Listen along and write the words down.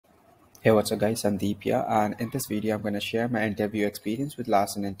Hey, what's up guys, I'm Deep here, and in this video I'm going to share my interview experience with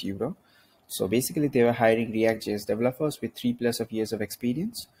Larsen&Toubro. So basically they were hiring ReactJS developers with 3+ of years of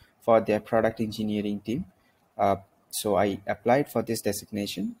experience for their product engineering team. So I applied for this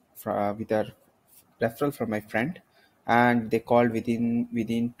designation with a referral from my friend, and they called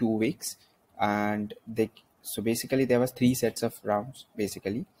within 2 weeks. And so basically there was 3 sets of rounds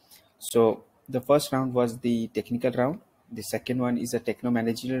basically. So the first round was the technical round, the second one is a techno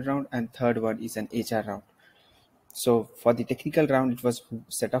managerial round, and third one is an HR round. So for the technical round, it was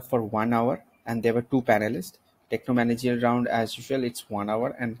set up for 1 hour, and there were two panelists. Techno managerial round, as usual, it's 1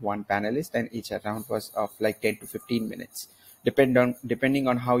 hour and one panelist, and HR round was of like 10 to 15 minutes, depending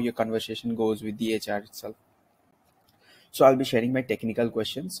on how your conversation goes with the HR itself. So I'll be sharing my technical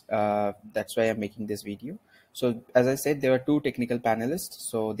questions. That's why I'm making this video. So as I said, there were two technical panelists.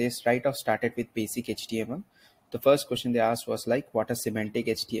 So they right off started with basic HTML. The first question they asked was like, what are semantic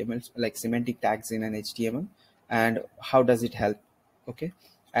HTML, like semantic tags in an HTML, and how does it help? Okay.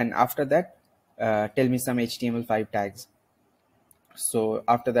 And after that, tell me some HTML5 tags. So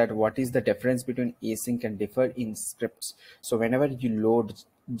after that, what is the difference between async and defer in scripts? So whenever you load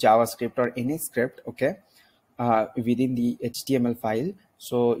JavaScript or any script, okay, within the HTML file,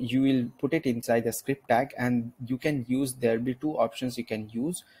 so you will put it inside the script tag, and you can use, there'll be two options you can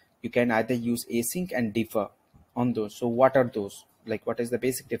use. You can either use async and defer on those. So what are those? Like, what is the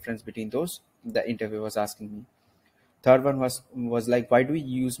basic difference between those? The interviewer was asking me. Third one was like, why do we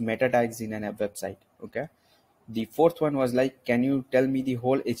use meta tags in an website? Okay. The fourth one was like, can you tell me the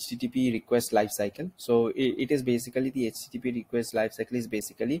whole HTTP request lifecycle? So it is basically, the HTTP request lifecycle is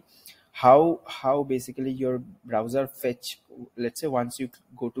basically how basically your browser fetch. Let's say once you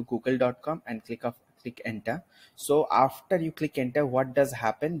go to google.com and click enter. So after you click enter, what does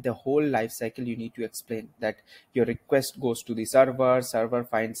happen? The whole lifecycle you need to explain. That your request goes to the server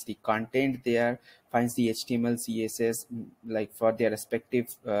finds the content there, finds the HTML, CSS, like for their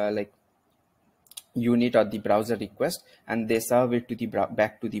respective like unit or the browser request, and they serve it to the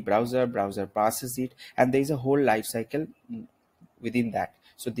back to the browser passes it, and there is a whole life cycle within that.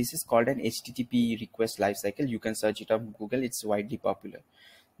 So this is called an HTTP request lifecycle. You can search it on Google, it's widely popular.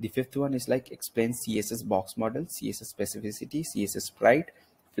 The fifth one is like, explain CSS box model, CSS specificity, CSS sprite,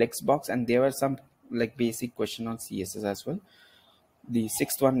 flexbox, and there are some like basic question on CSS as well. The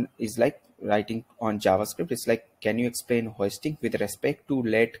sixth one is like writing on JavaScript. It's like, can you explain hoisting with respect to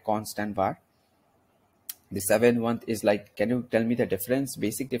let, const, and var? The seventh one is like, can you tell me the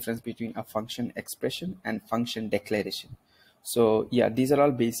basic difference between a function expression and function declaration? So yeah, these are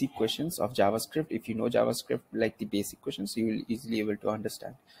all basic questions of JavaScript. If you know JavaScript, like the basic questions, you will easily able to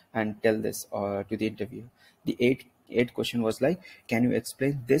understand and tell this to the interviewer. The eighth question was like, can you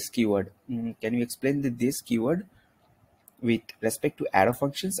explain this keyword? Can you explain this keyword with respect to arrow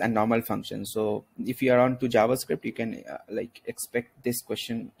functions and normal functions? So if you are on to JavaScript, you can like expect this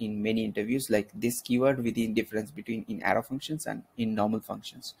question in many interviews, like this keyword with the difference between in arrow functions and in normal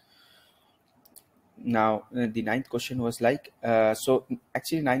functions. Now the ninth question was like, so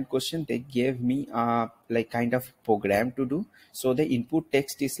actually ninth question, they gave me like kind of program to do. So the input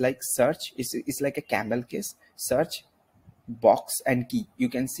text is like search, is like a camel case, search box and key. You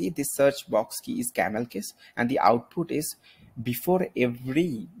can see this search box key is camel case, and the output is, before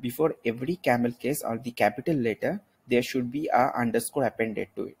every camel case or the capital letter, there should be a underscore appended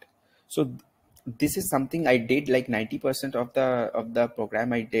to it. So this is something I did like 90% of the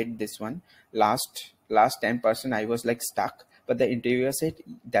program. I did this one. Last 10% I was like stuck, but the interviewer said,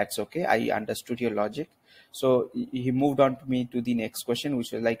 that's okay, I understood your logic. So he moved on to me to the next question,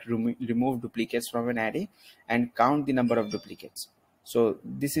 which was like, remove duplicates from an array and count the number of duplicates. So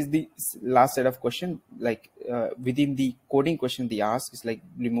this is the last set of question, like within the coding question they ask is like,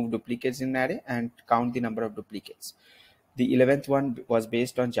 remove duplicates in array and count the number of duplicates. The 11th one was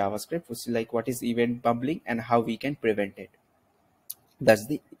based on JavaScript, which is like, what is event bubbling and how we can prevent it. That's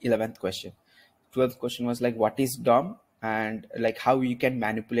the 11th question. 12th question was like, what is DOM and like how you can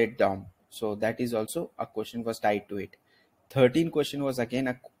manipulate DOM. So that is also a question was tied to it. 13th question was again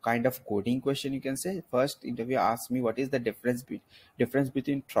a kind of coding question, you can say. First interview asked me, what is the difference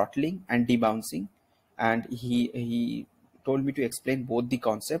between throttling and debouncing, and he told me to explain both the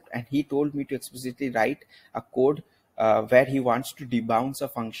concept, and he told me to explicitly write a code where he wants to debounce a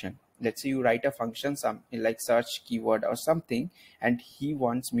function. Let's say you write a function, some like search keyword or something, and he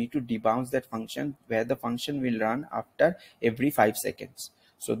wants me to debounce that function, where the function will run after every 5 seconds.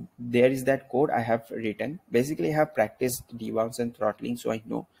 So there is that code I have written. Basically I have practiced debounce and throttling, so I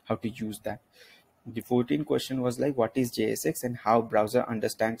know how to use that. The 14th question was like, what is JSX and how browser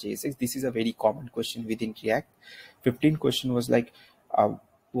understands JSX? This is a very common question within React. 15th question was like,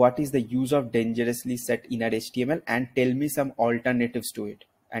 what is the use of dangerously set inner HTML, and tell me some alternatives to it.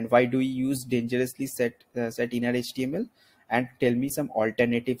 And why do we use dangerously set inner HTML, and tell me some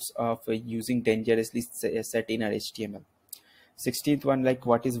alternatives of using dangerously set inner HTML. 16th one, like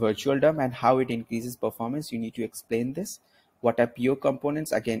what is virtual DOM and how it increases performance. You need to explain this. What are pure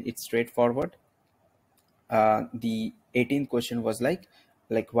components? Again, it's straightforward. The 18th question was like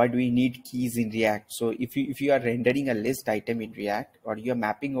why do we need keys in React? So if you are rendering a list item in React, or you're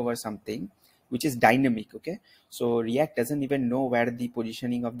mapping over something which is dynamic, okay, so React doesn't even know where the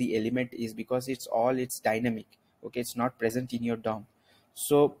positioning of the element is, because it's dynamic, okay, it's not present in your DOM.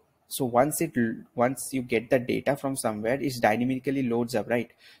 So once you get the data from somewhere, it's dynamically loads up,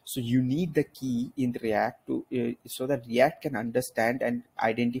 right? So you need the key in React to so that React can understand and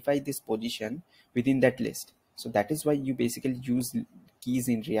identify this position within that list. So that is why you basically use keys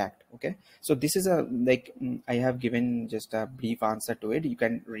in React. Okay, so this is a I have given just a brief answer to it. You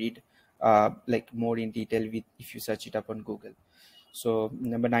can read like more in detail with if you search it up on Google. So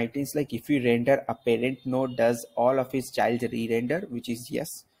number 19 is like if we render a parent node, does all of its child re-render, which is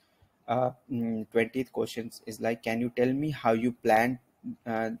yes. 20th questions is like, can you tell me how you plan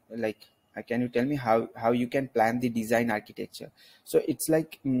can you tell me how you can plan the design architecture? So it's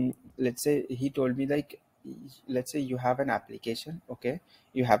like let's say he told me like, let's say you have an application, okay,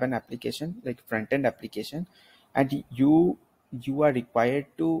 you have an application like front-end application, and you are required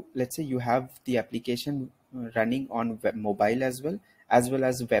to, let's say you have the application running on mobile as well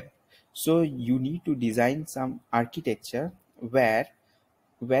as web. So you need to design some architecture where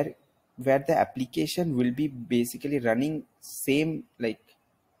where the application will be basically running same, like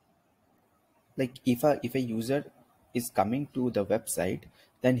if a user is coming to the website,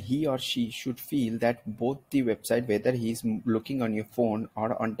 then he or she should feel that both the website, whether he's looking on your phone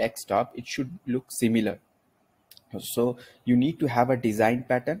or on desktop, it should look similar. So you need to have a design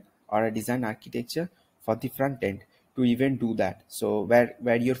pattern or a design architecture for the front end to even do that. So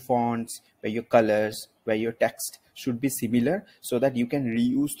where your fonts, where your colors, where your text should be similar, so that you can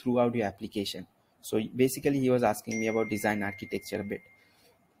reuse throughout your application. So basically he was asking me about design architecture a bit.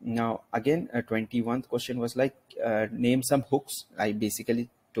 Now again, a 21st question was like, name some hooks. I basically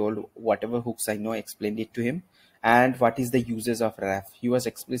told whatever hooks I know, explained it to him. And what is the uses of ref? He was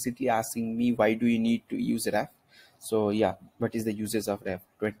explicitly asking me, why do you need to use ref? So yeah, what is the uses of ref?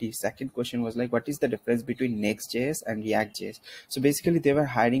 22nd question was like, what is the difference between Next.js and React.js? So basically they were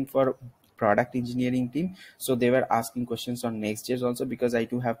hiring for product engineering team, so they were asking questions on Next.js also, because I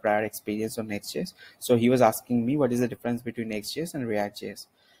do have prior experience on Next.js. So he was asking me, what is the difference between Next.js and React.js?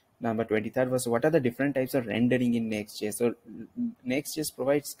 Number 23rd was, what are the different types of rendering in Next.js? So Next.js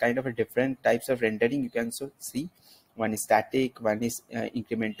provides kind of a different types of rendering. You can so see, one is static, one is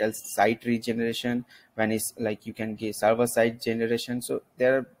incremental site regeneration, one is like you can get server side generation. So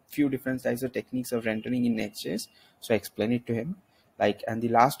there are few different types of techniques of rendering in Next.js. So I explain it to him. Like, and the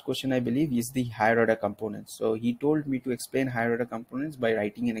last question I believe is the higher order components. So he told me to explain higher order components by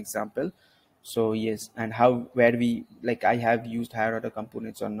writing an example. So yes, and how, where we, like I have used higher order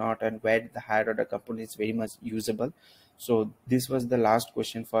components or not, and where the higher order component is very much usable. So this was the last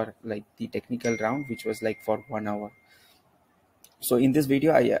question for like the technical round, which was like for 1 hour. So in this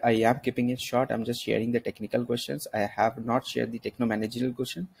video, I am keeping it short. I'm just sharing the technical questions. I have not shared the techno managerial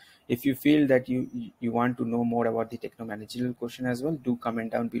question. If you feel that you want to know more about the techno managerial question as well, do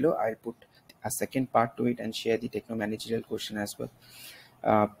comment down below. I'll put a second part to it and share the techno managerial question as well.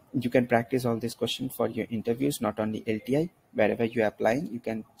 You can practice all these questions for your interviews, not only LTI. Wherever you're applying, you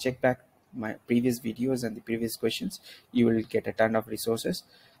can check back my previous videos and the previous questions. You will get a ton of resources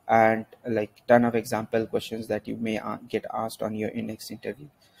and like ton of example questions that you may get asked on your next interview.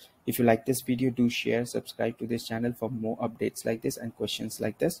 If you like this video, do share, subscribe to this channel for more updates like this and questions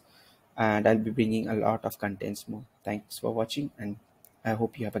like this, and I'll be bringing a lot of contents more. Thanks for watching, and I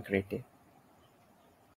hope you have a great day.